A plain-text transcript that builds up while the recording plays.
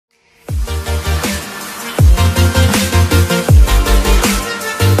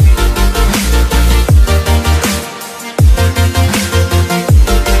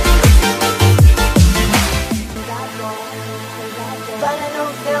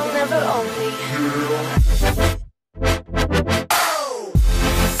girl, never only.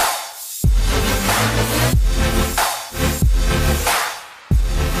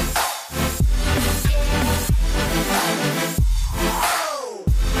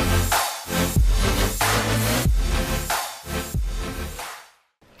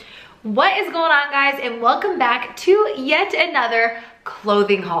 What is going on, guys, and welcome back to yet another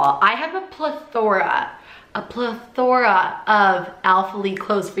clothing haul. I have a plethora of Alphalete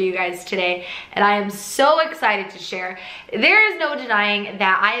clothes for you guys today, and I am so excited to share. There is no denying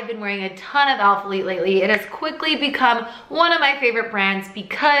that I have been wearing a ton of Alphalete lately. It has quickly become one of my favorite brands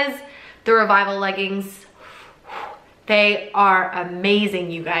because the Revival leggings, they are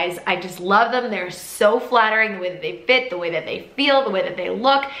amazing, you guys. I just love them. They're so flattering, the way that they fit, the way that they feel, the way that they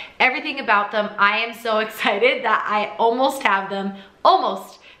look, everything about them. I am so excited that I almost have them,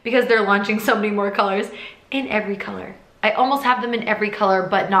 because they're launching so many more colors in every color. I almost have them in every color,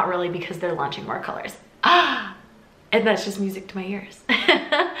 but not really because they're launching more colors. And that's just music to my ears.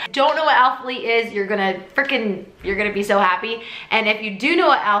 Don't know what Alphalete is, you're gonna be so happy. And if you do know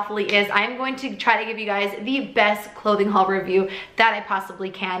what Alphalete is, I'm going to try to give you guys the best clothing haul review that I possibly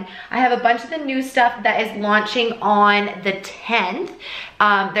can. I have a bunch of the new stuff that is launching on the 10th.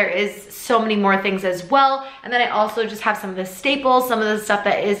 There is so many more things as well. And then I also just have some of the staples, some of the stuff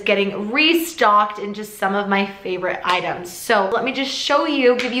that is getting restocked, and just some of my favorite items. So let me just show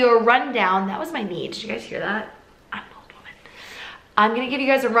you, give you a rundown. That was my knee, did you guys hear that? I'm gonna give you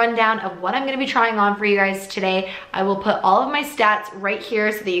guys a rundown of what I'm gonna be trying on for you guys today. I will put all of my stats right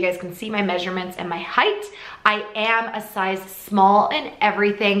here so that you guys can see my measurements and my height. I am a size small in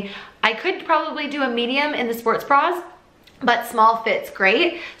everything. I could probably do a medium in the sports bras, but small fits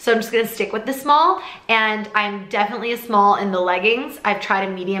great. So I'm just gonna stick with the small, and I'm definitely a small in the leggings. I've tried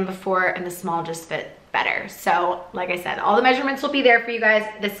a medium before and the small just fit better. So like I said, all the measurements will be there for you guys.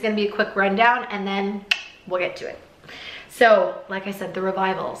 This is gonna be a quick rundown and then we'll get to it. So, like I said, the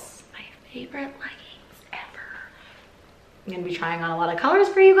Revivals, my favorite leggings ever. I'm gonna be trying on a lot of colors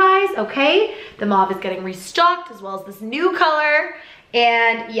for you guys, okay? The mauve is getting restocked, as well as this new color.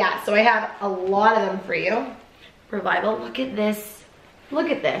 And yeah, so I have a lot of them for you. Revival, look at this. Look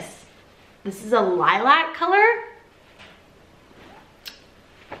at this. This is a lilac color.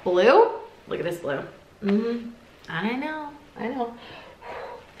 Blue, look at this blue. I know.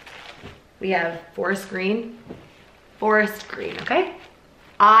 We have forest green, okay?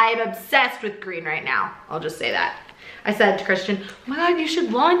 I'm obsessed with green right now. I'll just say that. I said to Christian, oh my God, you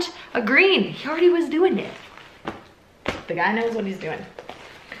should launch a green. He already was doing it. The guy knows what he's doing.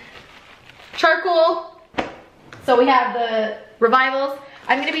 Charcoal. So we have the Revivals.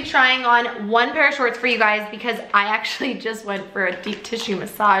 I'm gonna be trying on one pair of shorts for you guys because I actually just went for a deep tissue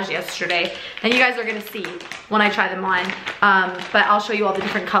massage yesterday, and you guys are gonna see when I try them on. But I'll show you all the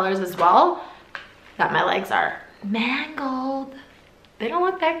different colors as well that my legs are mangled. They don't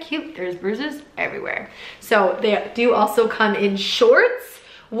look that cute. There's bruises everywhere. So they do also come in shorts,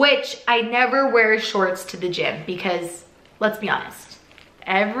 which I never wear shorts to the gym because, let's be honest,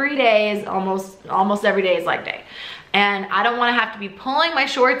 every day is almost every day is leg day. And I don't want to have to be pulling my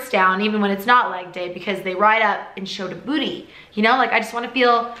shorts down even when it's not leg day because they ride up and show the booty. You know, like I just want to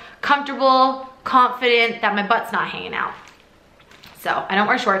feel comfortable, confident that my butt's not hanging out. So I don't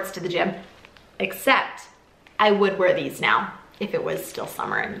wear shorts to the gym, except I would wear these now if it was still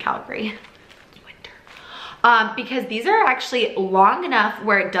summer in Calgary. It's winter. Because these are actually long enough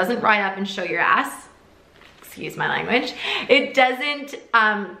where it doesn't ride up and show your ass. Excuse my language. It doesn't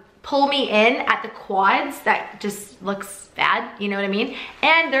pull me in at the quads. That just looks bad, you know what I mean?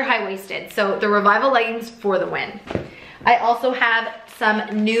 And they're high-waisted, so the Revival leggings for the win. I also have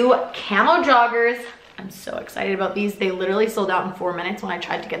some new camo joggers. I'm so excited about these. They literally sold out in 4 minutes when I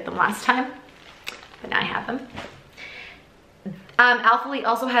tried to get them last time. But now I have them. Alphalete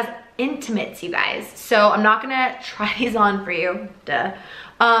also has intimates, you guys. So I'm not gonna try these on for you, duh.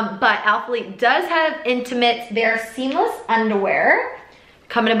 But Alphalete does have intimates. They're seamless underwear.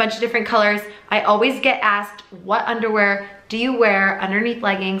 Come in a bunch of different colors. I always get asked, what underwear do you wear underneath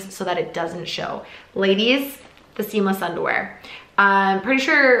leggings so that it doesn't show? Ladies, the seamless underwear. I'm pretty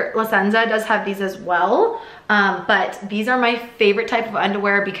sure La Senza does have these as well, but these are my favorite type of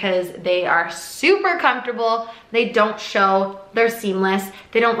underwear because they are super comfortable, they don't show, they're seamless,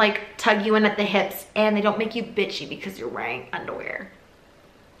 they don't like tug you in at the hips, and they don't make you bitchy because you're wearing underwear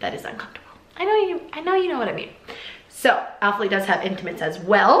that is uncomfortable. I know you know what I mean. So Alphalete does have intimates as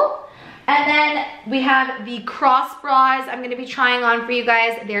well. And then we have the cross bras I'm gonna be trying on for you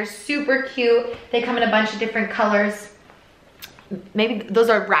guys. They're super cute. They come in a bunch of different colors. Maybe those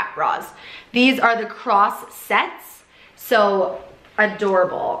are wrap bras. These are the cross sets. So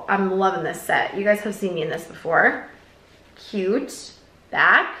adorable. I'm loving this set. You guys have seen me in this before. Cute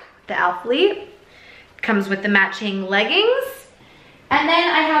back, the Alphalete. Comes with the matching leggings. And then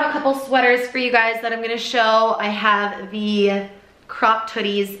I have a couple sweaters for you guys that I'm gonna show. I have the cropped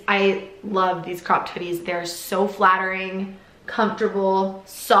hoodies. I love these cropped hoodies. They're so flattering, comfortable,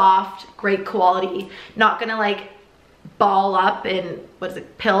 soft, great quality. Not gonna like ball up and, what is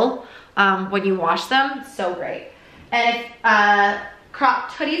it, pill when you wash them. So great. And if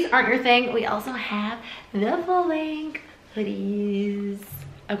cropped hoodies aren't your thing, we also have the full length hoodies.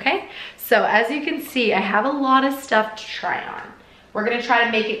 Okay, so as you can see, I have a lot of stuff to try on. We're gonna try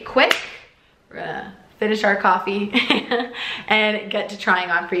to make it quick. We're gonna finish our coffee and get to trying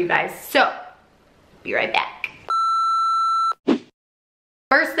on for you guys. So, be right back.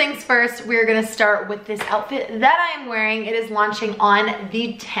 First things first, we're gonna start with this outfit that I am wearing. It is launching on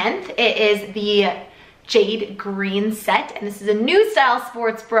the 10th. It is the jade green set, and this is a new style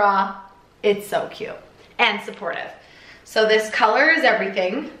sports bra. It's so cute and supportive. So this color is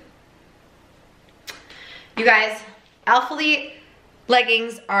everything. You guys, Alphalete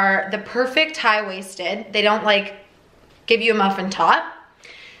leggings are the perfect high-waisted. They don't like give you a muffin top.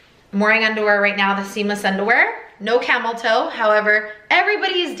 I'm wearing underwear right now, the seamless underwear. No camel toe, however,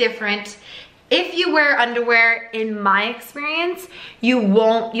 everybody is different. If you wear underwear, in my experience,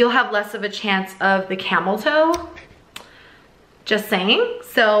 you'll have less of a chance of the camel toe. Just saying,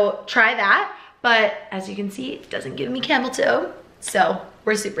 so try that. But as you can see, it doesn't give me camel toe. So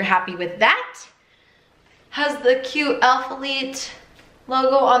we're super happy with that. Has the cute Alphalete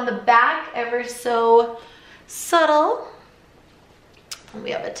logo on the back, ever so subtle. And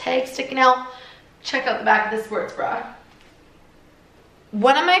we have a tag sticking out. Check out the back of the sports bra.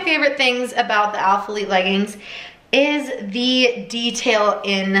 One of my favorite things about the Alphalete leggings is the detail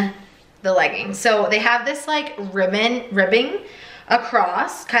in the leggings. So they have this like ribbing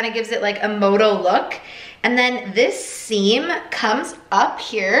across, kind of gives it like a moto look. And then this seam comes up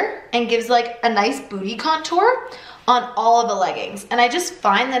here and gives like a nice booty contour on all of the leggings. And I just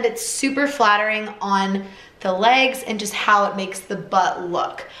find that it's super flattering on the legs and just how it makes the butt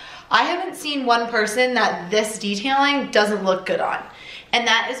look. I haven't seen one person that this detailing doesn't look good on. And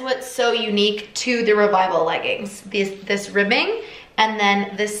that is what's so unique to the Revival leggings, this ribbing and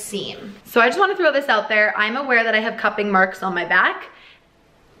then this seam. So I just want to throw this out there. I'm aware that I have cupping marks on my back.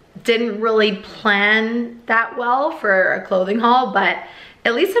 Didn't really plan that well for a clothing haul, but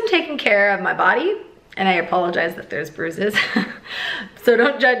at least I'm taking care of my body. And I apologize that there's bruises. So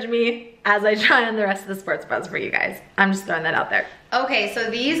don't judge me as I try on the rest of the sports bras for you guys. I'm just throwing that out there. Okay, so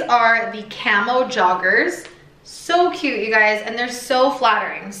these are the camo joggers. So cute, you guys, and they're so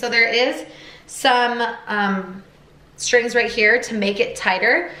flattering. So there is some strings right here to make it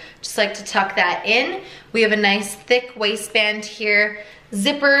tighter. Just like to tuck that in. We have a nice thick waistband here.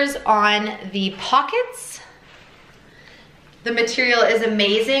 Zippers on the pockets. The material is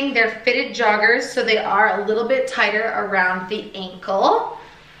amazing. They're fitted joggers, so they are a little bit tighter around the ankle.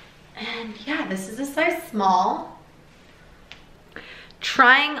 And yeah, this is a size small.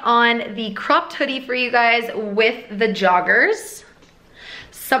 Trying on the cropped hoodie for you guys with the joggers.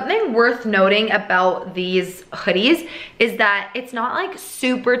 Something worth noting about these hoodies is that it's not like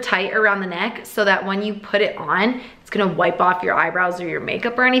super tight around the neck so that when you put it on, it's gonna wipe off your eyebrows or your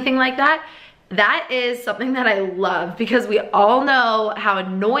makeup or anything like that. That is something that I love because we all know how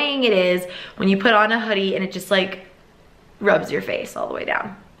annoying it is when you put on a hoodie and it just like rubs your face all the way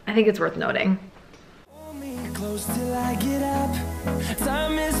down. I think it's worth noting. Close till I get up.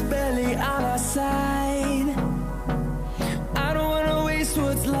 Time is barely on our side. I don't wanna waste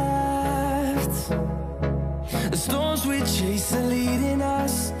what's left. The storms we chase are leading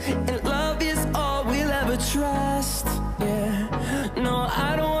us, and love is all we'll ever trust. Yeah, no,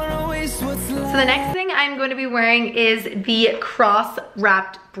 I don't wanna waste what's left. So the next thing I'm going to be wearing is the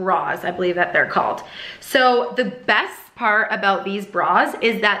cross-wrapped bras, I believe that they're called. So the best part about these bras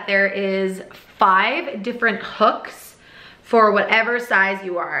is that there is 5 different hooks for whatever size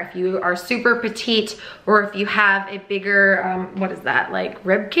you are. If you are super petite or if you have a bigger, what is that, like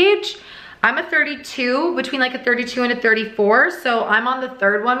rib cage? I'm a 32, between like a 32 and a 34, so I'm on the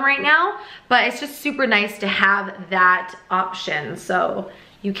 3rd one right now, but it's just super nice to have that option, so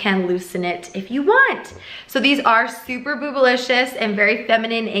you can loosen it if you want. So these are super boobylicious and very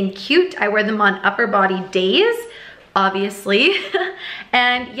feminine and cute. I wear them on upper body days, obviously,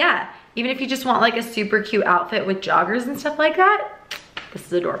 and yeah, even if you just want like a super cute outfit with joggers and stuff like that, This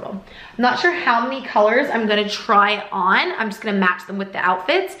is adorable. I'm not sure how many colors I'm gonna try on. I'm just gonna match them with the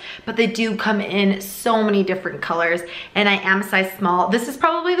outfits, but they do come in so many different colors, and I am a size small. This is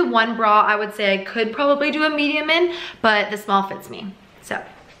probably the one bra I would say I could probably do a medium in, but the small fits me, so.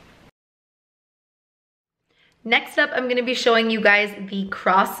 Next up, I'm gonna be showing you guys the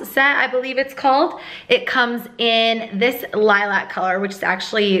cross set, I believe it's called. It comes in this lilac color, which is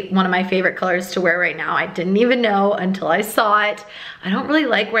actually one of my favorite colors to wear right now. I didn't even know until I saw it. I don't really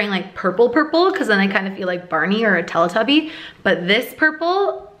like wearing like purple because then I kind of feel like Barney or a Teletubby, but this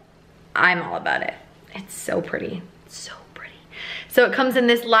purple, I'm all about it. It's so pretty, so pretty. So it comes in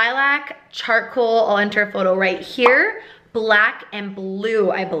this lilac, charcoal, I'll enter a photo right here, black and blue,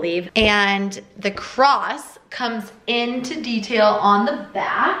 I believe. And the cross comes into detail on the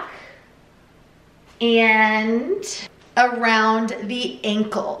back and around the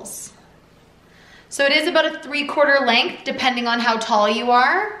ankles. So it is about a 3/4 length depending on how tall you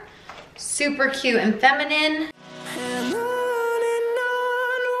are. Super cute and feminine.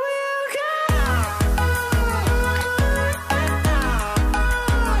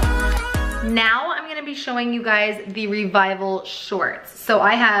 Now I'm gonna be showing you guys the Revival shorts. So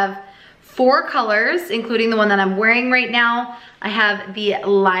I have 4 colors, including the one that I'm wearing right now. I have the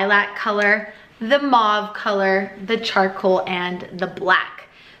lilac color, the mauve color, the charcoal, and the black.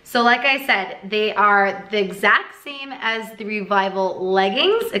 So like I said, they are the exact same as the Revival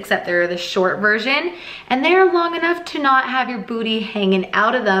leggings, except they're the short version, and they're long enough to not have your booty hanging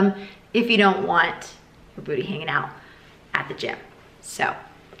out of them if you don't want your booty hanging out at the gym. So,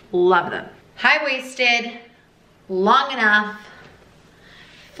 love them. High-waisted, long enough,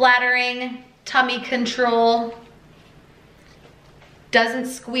 flattering, tummy control, doesn't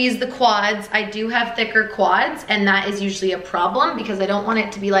squeeze the quads. I do have thicker quads, and that is usually a problem because I don't want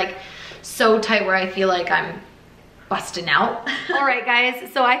it to be like so tight where I feel like I'm busting out. All right,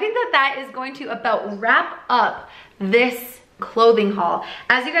 guys, so I think that is going to about wrap up this clothing haul.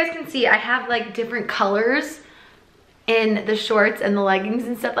 As you guys can see, I have like different colors in the shorts and the leggings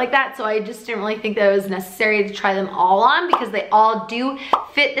and stuff like that, so I just didn't really think that it was necessary to try them all on because they all do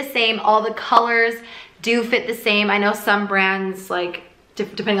fit the same. All the colors do fit the same. I know some brands, like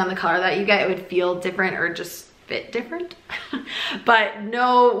depending on the color that you get, it would feel different or just fit different. But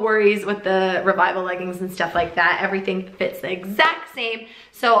no worries with the Revival leggings and stuff like that. Everything fits the exact same.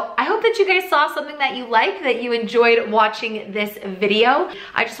 So I hope that you guys saw something that you like, that you enjoyed watching this video.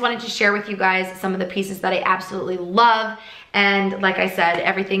 I just wanted to share with you guys some of the pieces that I absolutely love. And like I said,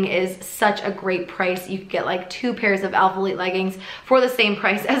 everything is such a great price. You could get like 2 pairs of Alphalete leggings for the same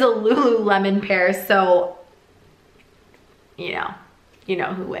price as a Lululemon pair. So, you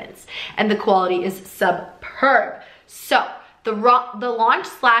know who wins. And the quality is superb. So the launch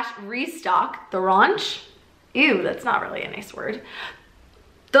 / restock, the launch, ew, that's not really a nice word.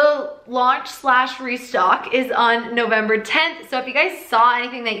 The launch / restock is on November 10th. So if you guys saw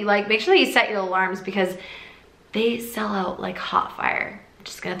anything that you like, make sure that you set your alarms because they sell out like hot fire. I'm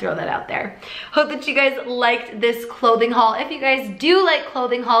just gonna throw that out there. Hope that you guys liked this clothing haul. If you guys do like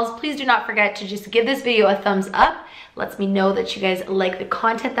clothing hauls, please do not forget to just give this video a thumbs up. Lets me know that you guys like the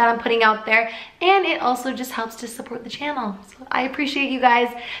content that I'm putting out there, and it also just helps to support the channel. So I appreciate you guys.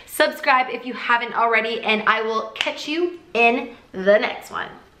 Subscribe if you haven't already, and I will catch you in the next one.